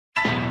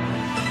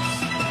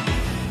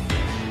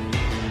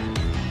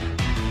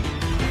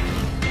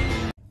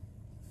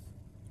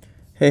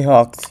Hey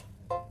Hawks.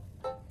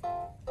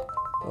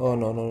 Oh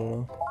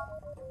no.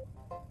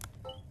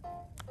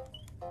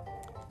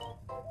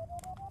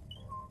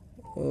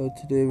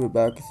 Today we're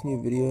back with a new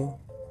video.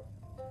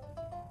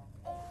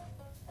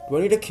 Do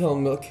I need to kill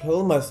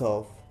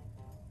myself?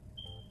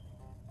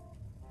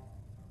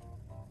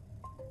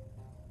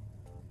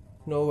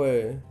 No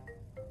way.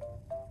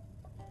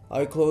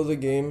 I close the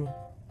game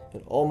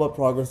and all my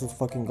progress is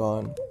fucking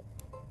gone.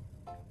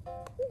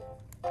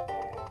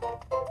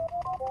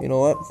 You know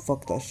what?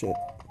 Fuck that shit.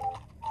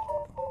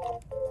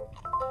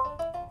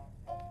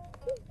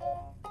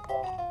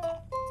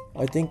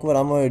 I think what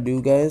I'm gonna do,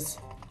 guys,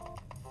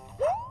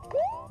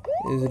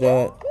 is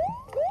that...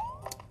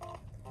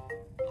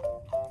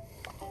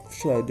 What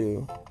should I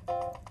do?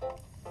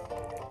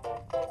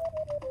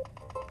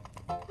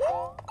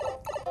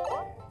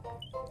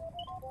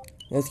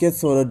 Let's get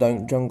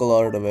Soda Jungle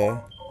out of the way.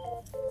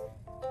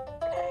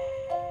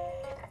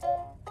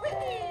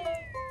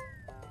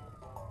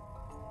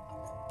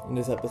 In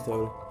this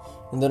episode.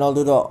 And then I'll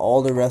do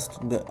all the rest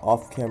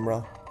off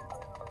camera.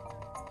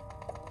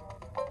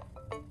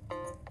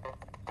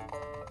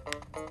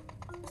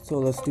 So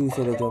let's do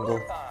Soda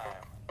Jungle.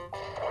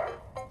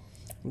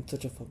 I'm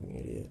such a fucking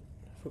idiot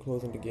for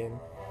closing the game.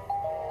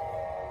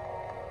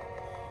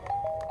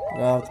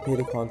 Now I have to pay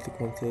the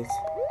consequences.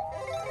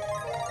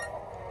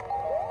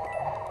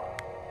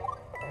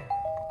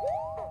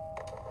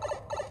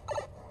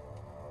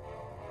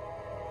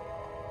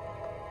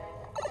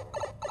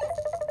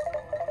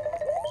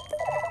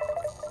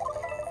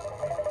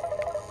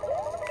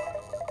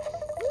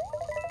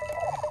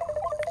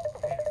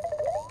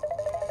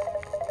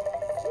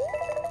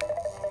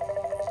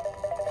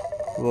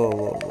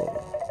 Whoa.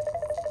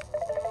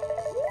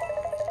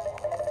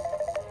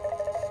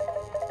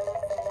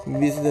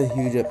 This is a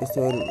huge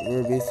episode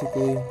where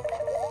basically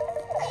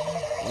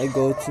I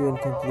go through and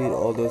complete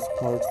all those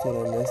parts that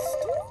I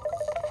missed.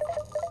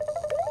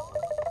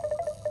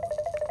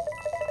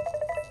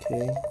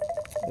 Okay.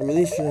 I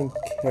really shouldn't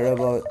care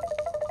about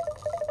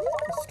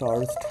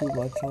stars too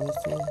much,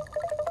 honestly.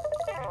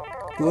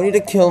 Do I need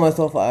to kill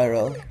myself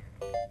IRL?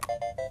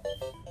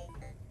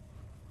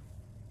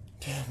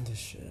 Damn this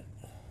shit.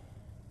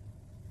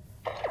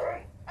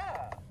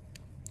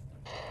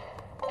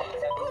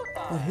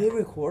 I hate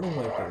recording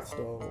like this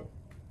though.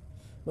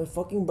 My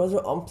fucking brother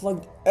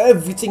unplugged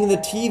everything in the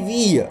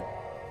TV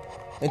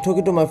and took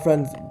it to my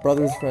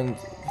brother's friend,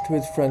 to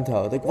his friend's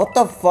house. Like, what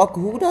the fuck?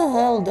 Who the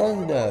hell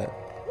does that?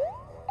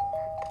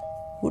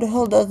 Who the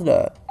hell does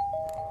that?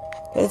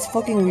 That's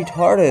fucking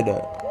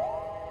retarded.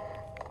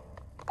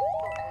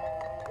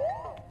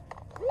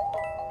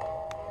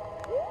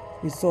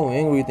 He's so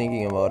angry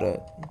thinking about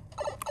it.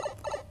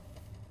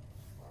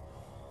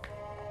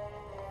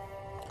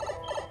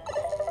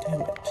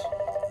 Damn it.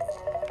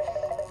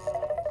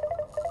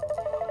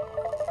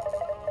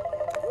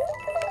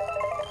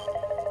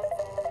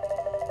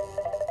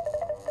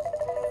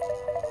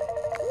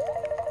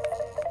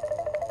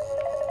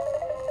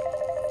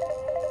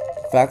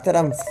 The fact that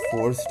I'm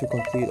forced to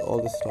complete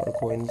all the star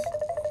coins.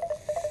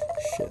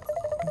 Shit.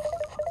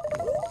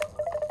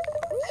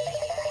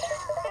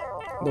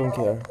 Don't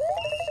care.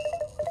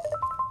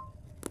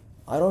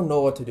 I don't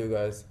know what to do,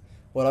 guys.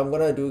 What I'm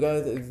gonna do,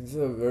 guys, is this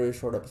is a very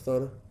short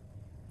episode.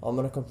 I'm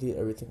gonna complete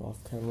everything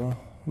off camera.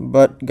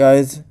 But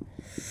guys,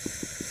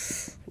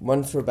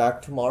 once we're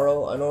back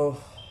tomorrow, I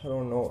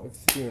don't know if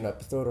it's an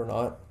episode or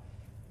not.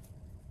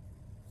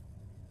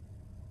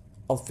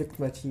 I'll fix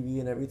my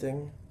TV and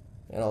everything,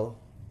 and I'll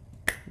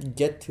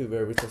get to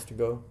where we're supposed to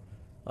go.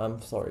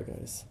 I'm sorry,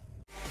 guys.